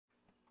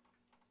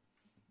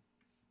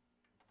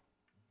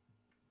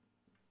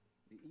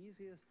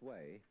easiest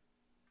way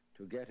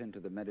to get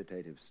into the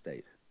meditative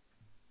state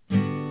is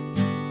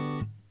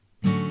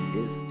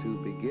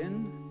to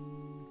begin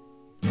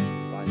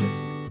by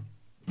listening.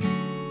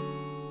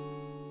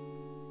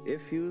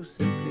 If you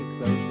simply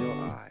close your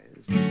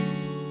eyes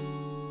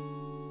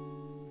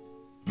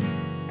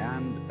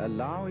and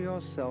allow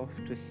yourself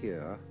to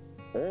hear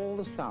all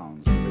the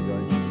sounds that are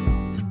going on,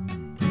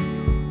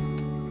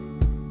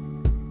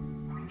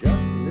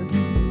 just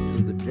listen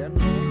to the general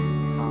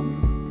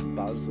hum,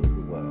 buzz of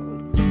the world,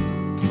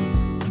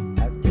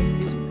 as if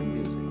listening to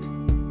music.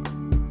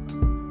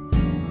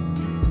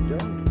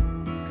 Don't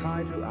try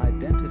to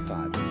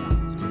identify the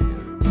sounds you're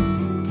hearing.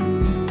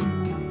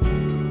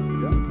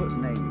 Don't put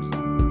names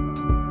on them.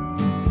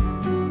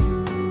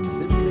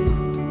 Simply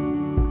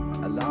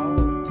allow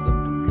them to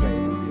play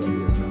with your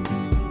eardrums.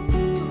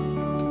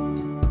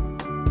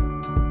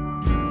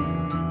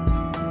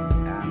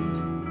 And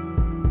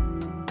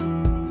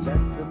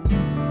let them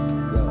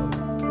go.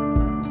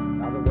 In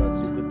other words,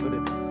 you could put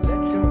it,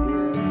 let your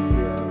ears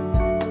hear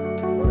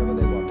whatever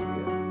they want to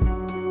hear.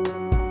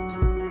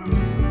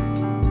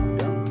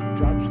 Don't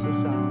judge the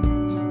sounds.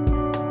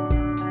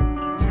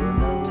 You'll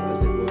know, as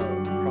it were,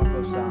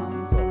 proper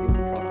sounds or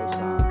improper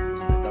sounds.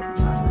 It doesn't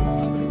matter if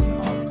somebody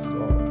nods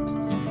or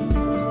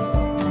sneezes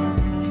or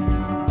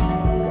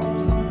drops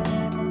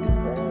something.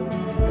 It's all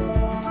perfect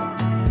sound.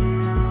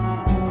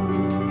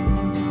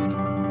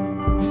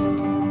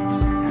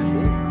 And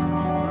if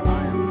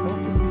I am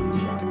talking to you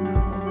right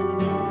now, I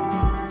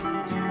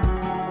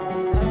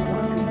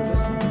want you to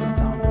listen to the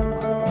sound of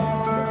my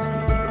voice.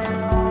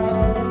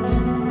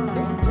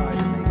 Don't try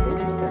to make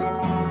any sense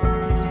out of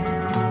it,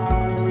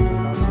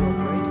 because your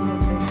brain will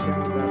take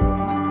care of that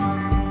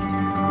automatically.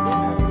 You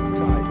don't have to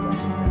try to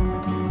understand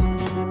it. Just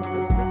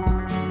listen.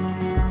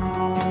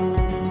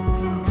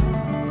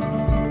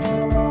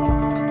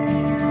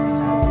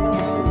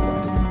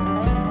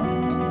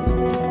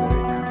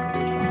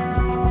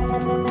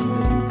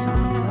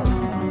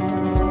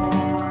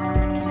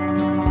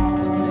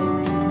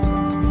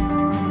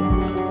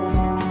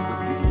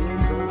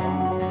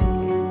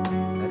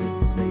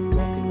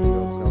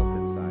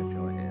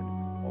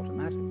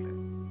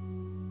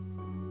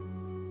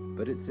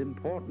 But it's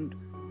important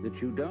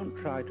that you don't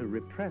try to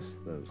repress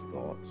those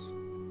thoughts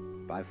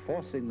by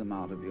forcing them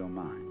out of your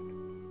mind,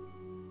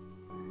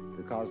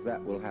 because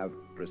that will have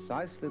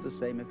precisely the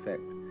same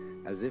effect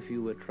as if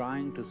you were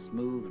trying to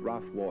smooth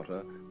rough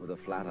water with a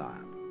flat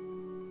iron.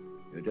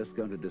 You're just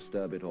going to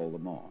disturb it all the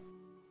more.